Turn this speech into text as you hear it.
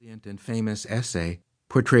brilliant and famous essay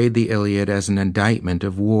portrayed the Iliad as an indictment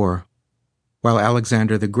of war, while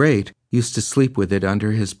Alexander the Great used to sleep with it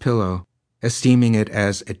under his pillow, esteeming it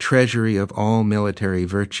as a treasury of all military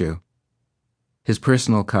virtue. His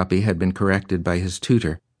personal copy had been corrected by his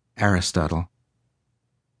tutor, Aristotle.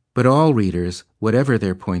 But all readers, whatever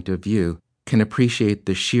their point of view, can appreciate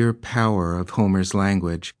the sheer power of Homer's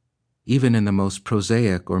language, even in the most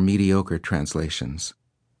prosaic or mediocre translations.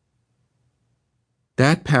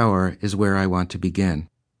 That power is where I want to begin,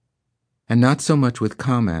 and not so much with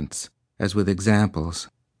comments as with examples.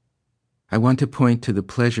 I want to point to the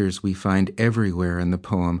pleasures we find everywhere in the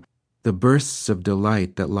poem, the bursts of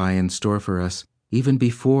delight that lie in store for us even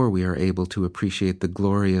before we are able to appreciate the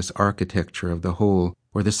glorious architecture of the whole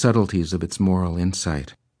or the subtleties of its moral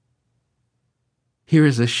insight. Here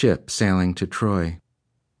is a ship sailing to Troy.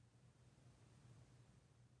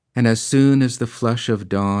 And as soon as the flush of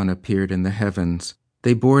dawn appeared in the heavens,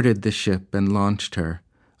 they boarded the ship and launched her.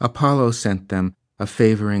 Apollo sent them a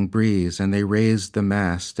favoring breeze, and they raised the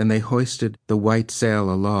mast, and they hoisted the white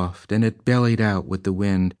sail aloft, and it bellied out with the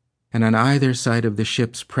wind, and on either side of the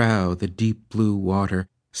ship's prow the deep blue water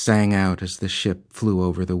sang out as the ship flew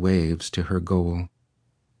over the waves to her goal.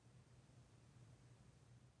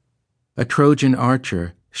 A Trojan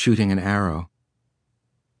archer shooting an arrow,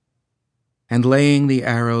 and laying the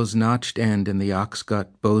arrow's notched end in the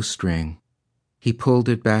ox-gut bowstring, he pulled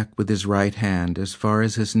it back with his right hand as far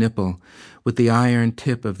as his nipple, with the iron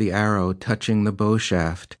tip of the arrow touching the bow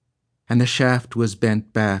shaft, and the shaft was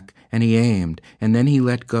bent back, and he aimed, and then he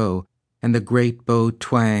let go, and the great bow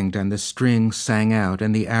twanged, and the string sang out,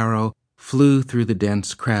 and the arrow flew through the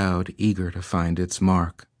dense crowd, eager to find its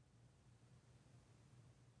mark.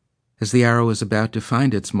 As the arrow is about to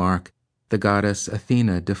find its mark, the goddess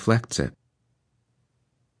Athena deflects it.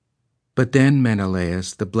 But then,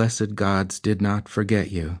 Menelaus, the blessed gods did not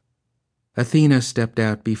forget you. Athena stepped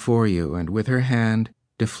out before you, and with her hand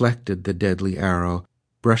deflected the deadly arrow,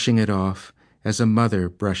 brushing it off as a mother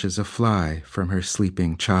brushes a fly from her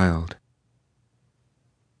sleeping child.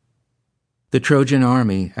 The Trojan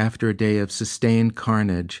army, after a day of sustained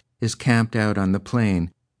carnage, is camped out on the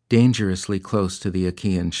plain, dangerously close to the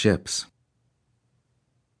Achaean ships.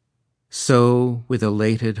 So, with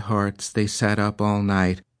elated hearts, they sat up all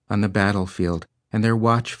night on the battlefield, and their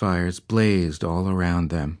watchfires blazed all around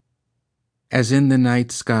them. As in the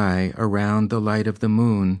night sky, around the light of the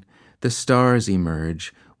moon, the stars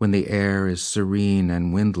emerge when the air is serene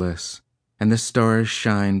and windless, and the stars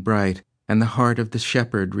shine bright, and the heart of the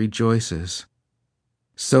shepherd rejoices.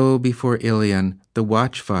 So before Ilion, the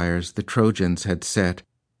watchfires the Trojans had set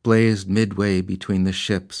blazed midway between the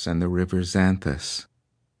ships and the river Xanthus.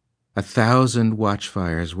 1,000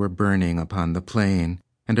 watchfires were burning upon the plain,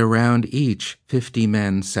 and around each 50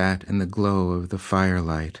 men sat in the glow of the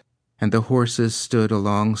firelight, and the horses stood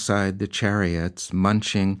alongside the chariots,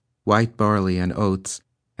 munching white barley and oats,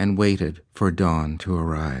 and waited for dawn to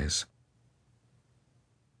arise.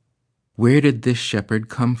 Where did this shepherd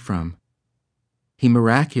come from? He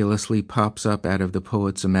miraculously pops up out of the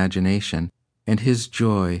poet's imagination, and his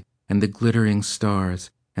joy, and the glittering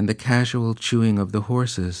stars, and the casual chewing of the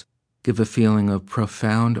horses give a feeling of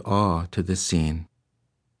profound awe to the scene.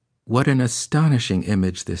 What an astonishing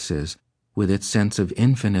image this is, with its sense of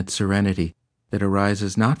infinite serenity that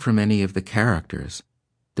arises not from any of the characters.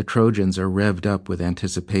 The Trojans are revved up with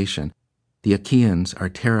anticipation. The Achaeans are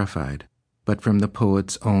terrified, but from the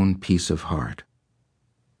poet's own peace of heart.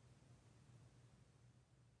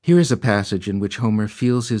 Here is a passage in which Homer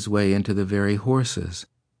feels his way into the very horses.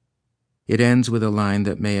 It ends with a line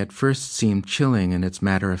that may at first seem chilling in its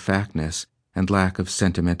matter-of-factness and lack of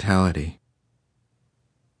sentimentality.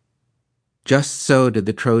 Just so did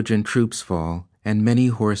the Trojan troops fall, and many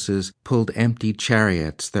horses pulled empty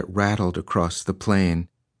chariots that rattled across the plain,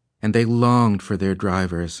 and they longed for their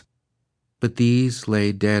drivers. But these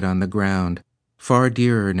lay dead on the ground, far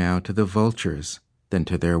dearer now to the vultures than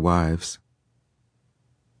to their wives.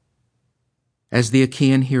 As the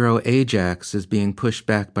Achaean hero Ajax is being pushed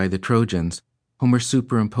back by the Trojans, Homer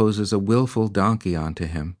superimposes a willful donkey onto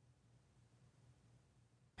him.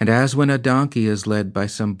 And as when a donkey is led by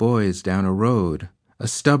some boys down a road, a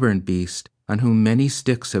stubborn beast on whom many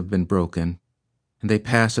sticks have been broken, and they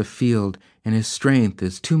pass a field, and his strength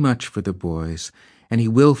is too much for the boys, and he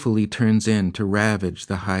willfully turns in to ravage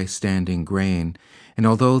the high-standing grain, and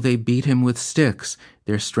although they beat him with sticks,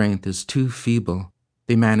 their strength is too feeble.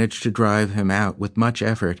 They manage to drive him out with much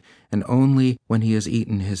effort, and only when he has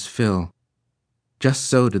eaten his fill. Just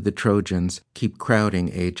so did the Trojans keep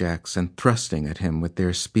crowding Ajax and thrusting at him with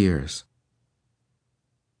their spears.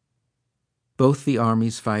 Both the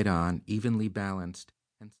armies fight on, evenly balanced,